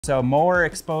So more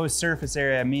exposed surface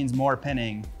area means more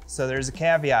pinning. So there's a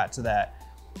caveat to that.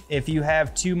 If you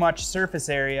have too much surface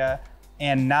area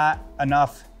and not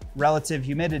enough relative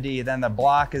humidity, then the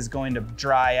block is going to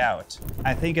dry out.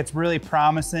 I think it's really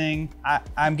promising.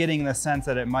 I'm getting the sense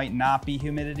that it might not be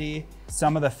humidity.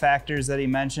 Some of the factors that he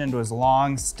mentioned was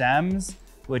long stems,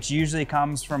 which usually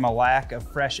comes from a lack of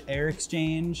fresh air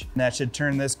exchange. That should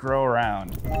turn this grow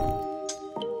around.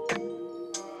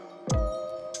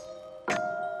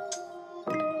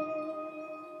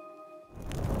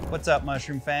 What's up,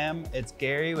 mushroom fam? It's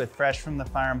Gary with Fresh from the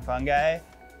Farm Fungi.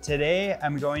 Today,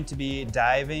 I'm going to be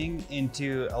diving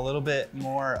into a little bit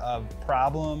more of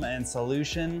problem and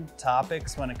solution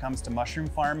topics when it comes to mushroom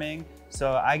farming.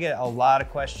 So I get a lot of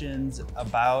questions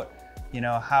about,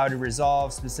 how to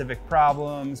resolve specific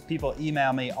problems. People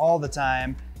email me all the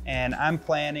time, and I'm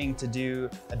planning to do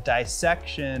a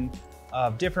dissection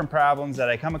of different problems that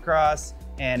I come across.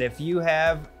 And if you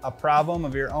have a problem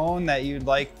of your own that you'd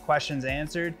like questions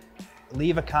answered,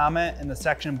 leave a comment in the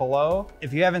section below.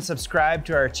 If you haven't subscribed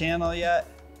to our channel yet,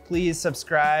 please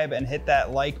subscribe and hit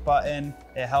that like button.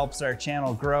 It helps our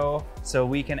channel grow so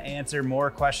we can answer more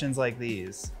questions like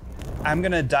these. I'm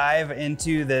gonna dive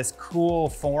into this cool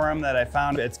forum that I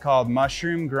found. It's called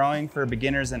Mushroom Growing for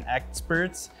Beginners and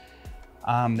Experts.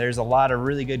 There's a lot of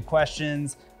really good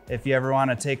questions if you ever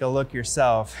wanna take a look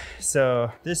yourself. So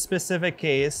this specific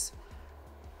case,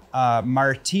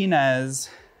 Martinez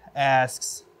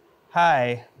asks,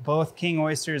 "Hi, both king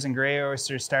oysters and gray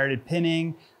oysters started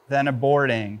pinning, then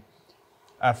aborting.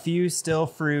 A few still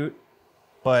fruit,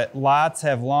 but lots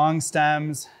have long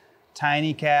stems,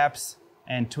 tiny caps,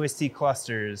 and twisty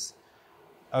clusters."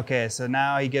 Okay, so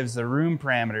now he gives the room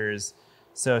parameters.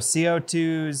 So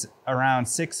CO2's around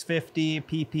 650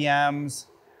 ppms,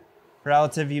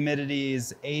 relative humidity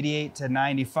is 88 to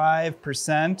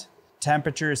 95%,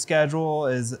 temperature schedule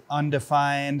is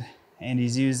undefined, and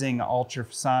he's using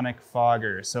ultrasonic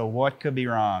fogger. So what could be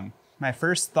wrong? My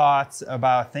first thoughts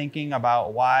about thinking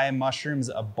about why mushrooms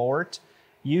abort,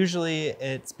 usually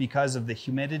it's because of the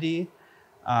humidity.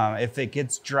 If it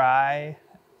gets dry,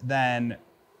 then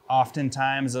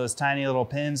oftentimes those tiny little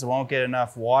pins won't get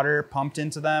enough water pumped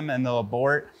into them and they'll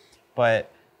abort.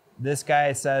 But this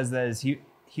guy says that his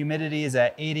humidity is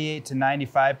at 88 to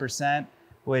 95%,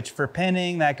 which for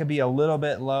pinning, that could be a little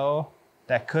bit low.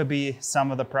 That could be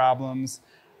some of the problems.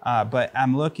 But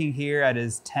I'm looking here at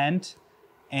his tent,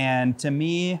 and to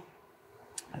me,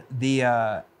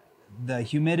 the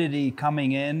humidity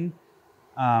coming in,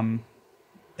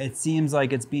 it seems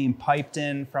like it's being piped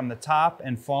in from the top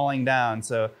and falling down.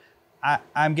 So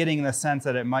I'm getting the sense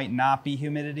that it might not be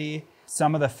humidity.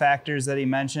 Some of the factors that he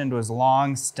mentioned was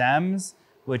long stems,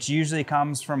 which usually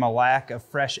comes from a lack of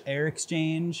fresh air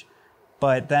exchange.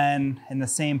 But then in the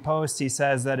same post, he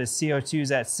says that his CO2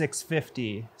 is at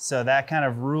 650. So that kind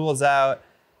of rules out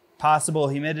possible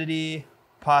humidity,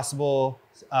 possible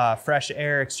fresh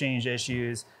air exchange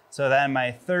issues. So then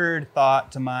my third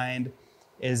thought to mind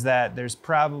is that there's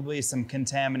probably some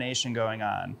contamination going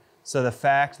on. So the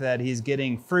fact that he's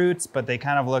getting fruits, but they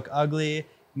kind of look ugly,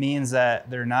 means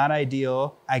that they're not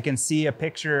ideal. I can see a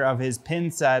picture of his pin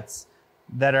sets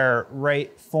that are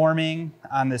right forming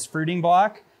on this fruiting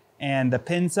block, and the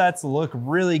pin sets look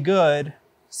really good.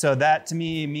 So that to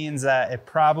me means that it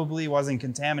probably wasn't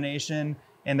contamination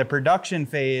in the production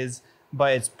phase,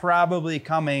 but it's probably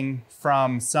coming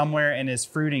from somewhere in his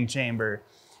fruiting chamber.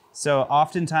 So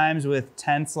oftentimes with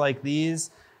tents like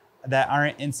these that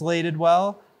aren't insulated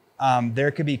well,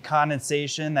 there could be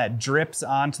condensation that drips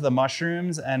onto the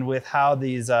mushrooms. And with how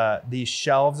these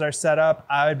shelves are set up,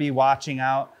 I would be watching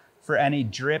out for any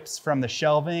drips from the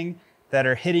shelving that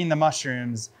are hitting the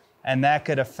mushrooms, and that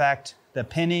could affect the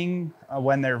pinning.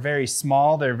 When they're very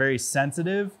small, they're very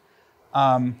sensitive.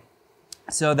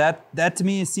 So that to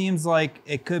me seems like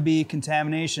it could be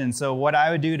contamination. So what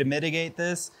I would do to mitigate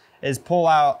this is pull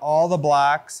out all the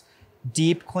blocks,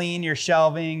 deep clean your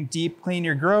shelving, deep clean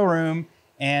your grow room,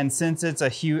 and since it's a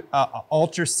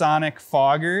ultrasonic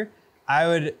fogger, I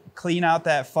would clean out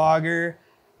that fogger,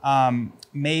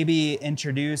 maybe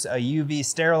introduce a UV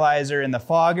sterilizer in the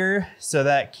fogger so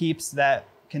that keeps that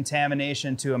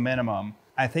contamination to a minimum.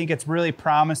 I think it's really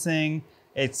promising.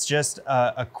 It's just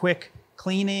a quick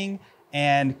cleaning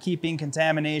and keeping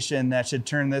contamination that should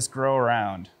turn this grow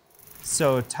around.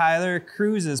 So Tyler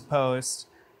Cruz's post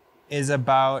is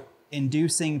about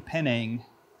inducing pinning.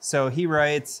 So he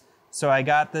writes, "So I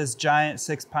got this giant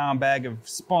 6-pound bag of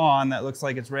spawn that looks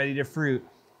like it's ready to fruit.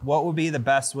 What would be the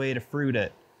best way to fruit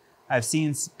it? I've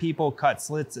seen people cut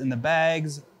slits in the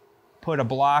bags, put a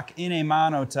block in a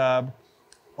monotub,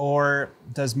 or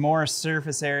does more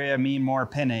surface area mean more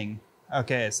pinning?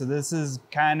 Okay, so this is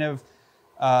kind of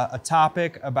a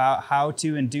topic about how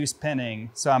to induce pinning.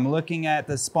 So I'm looking at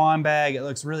the spawn bag. It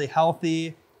looks really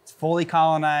healthy. It's fully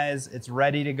colonized. It's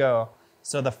ready to go.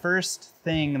 So the first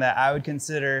thing that I would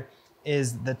consider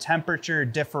is the temperature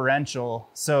differential.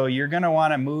 So you're gonna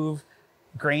wanna move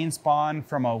grain spawn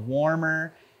from a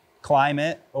warmer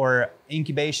climate or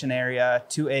incubation area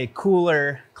to a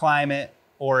cooler climate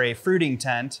or a fruiting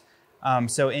tent.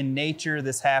 So in nature,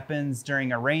 this happens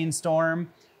during a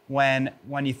rainstorm. When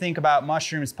you think about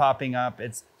mushrooms popping up,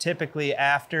 it's typically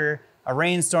after a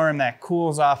rainstorm that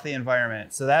cools off the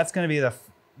environment. So that's gonna be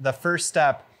the first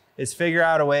step, is figure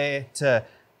out a way to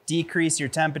decrease your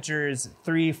temperatures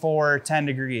 3, 4, 10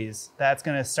 degrees. That's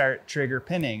gonna start trigger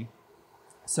pinning.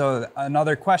 So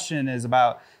another question is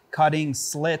about cutting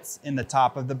slits in the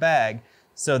top of the bag.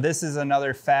 So this is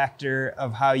another factor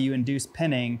of how you induce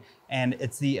pinning, and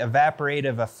it's the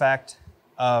evaporative effect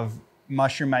of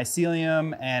mushroom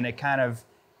mycelium, and it kind of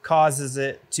causes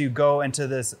it to go into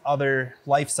this other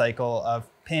life cycle of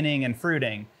pinning and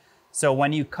fruiting. So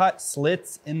when you cut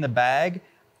slits in the bag,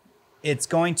 it's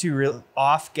going to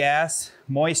off-gas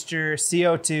moisture,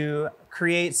 CO2,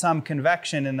 create some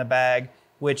convection in the bag,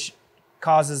 which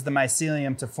causes the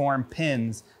mycelium to form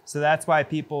pins. So that's why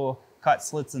people cut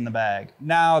slits in the bag.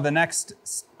 Now, the next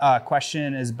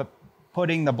question is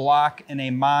putting the block in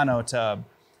a monotub.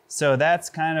 So that's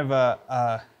kind of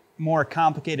a more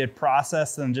complicated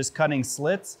process than just cutting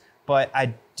slits, but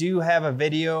I do have a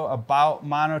video about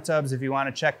monotubs if you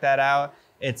want to check that out.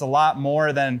 It's a lot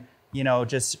more than, you know,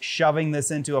 just shoving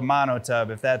this into a monotub,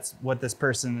 if that's what this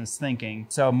person is thinking.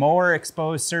 So more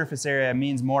exposed surface area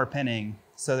means more pinning.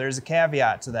 So there's a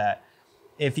caveat to that.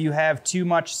 If you have too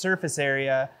much surface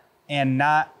area and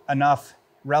not enough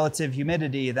relative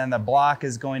humidity, then the block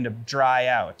is going to dry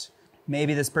out.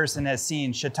 Maybe this person has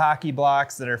seen shiitake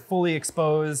blocks that are fully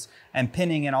exposed and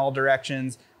pinning in all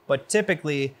directions, but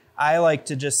typically I like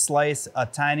to just slice a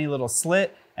tiny little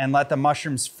slit and let the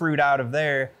mushrooms fruit out of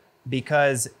there,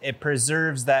 because it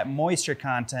preserves that moisture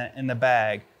content in the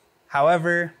bag.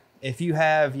 However, if you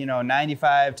have,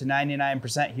 95 to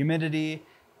 99% humidity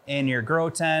in your grow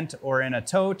tent or in a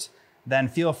tote, then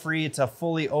feel free to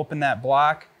fully open that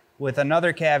block. With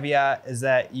another caveat is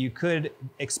that you could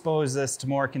expose this to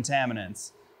more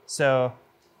contaminants. So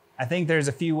I think there's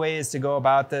a few ways to go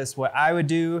about this. What I would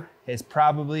do is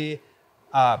probably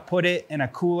put it in a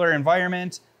cooler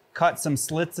environment, cut some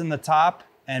slits in the top,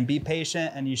 and be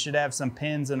patient, and you should have some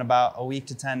pins in about a week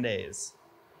to 10 days.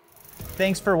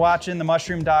 Thanks for watching The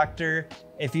Mushroom Doctor.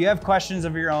 If you have questions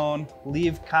of your own,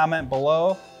 leave a comment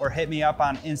below or hit me up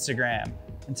on Instagram.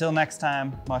 Until next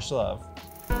time, much love.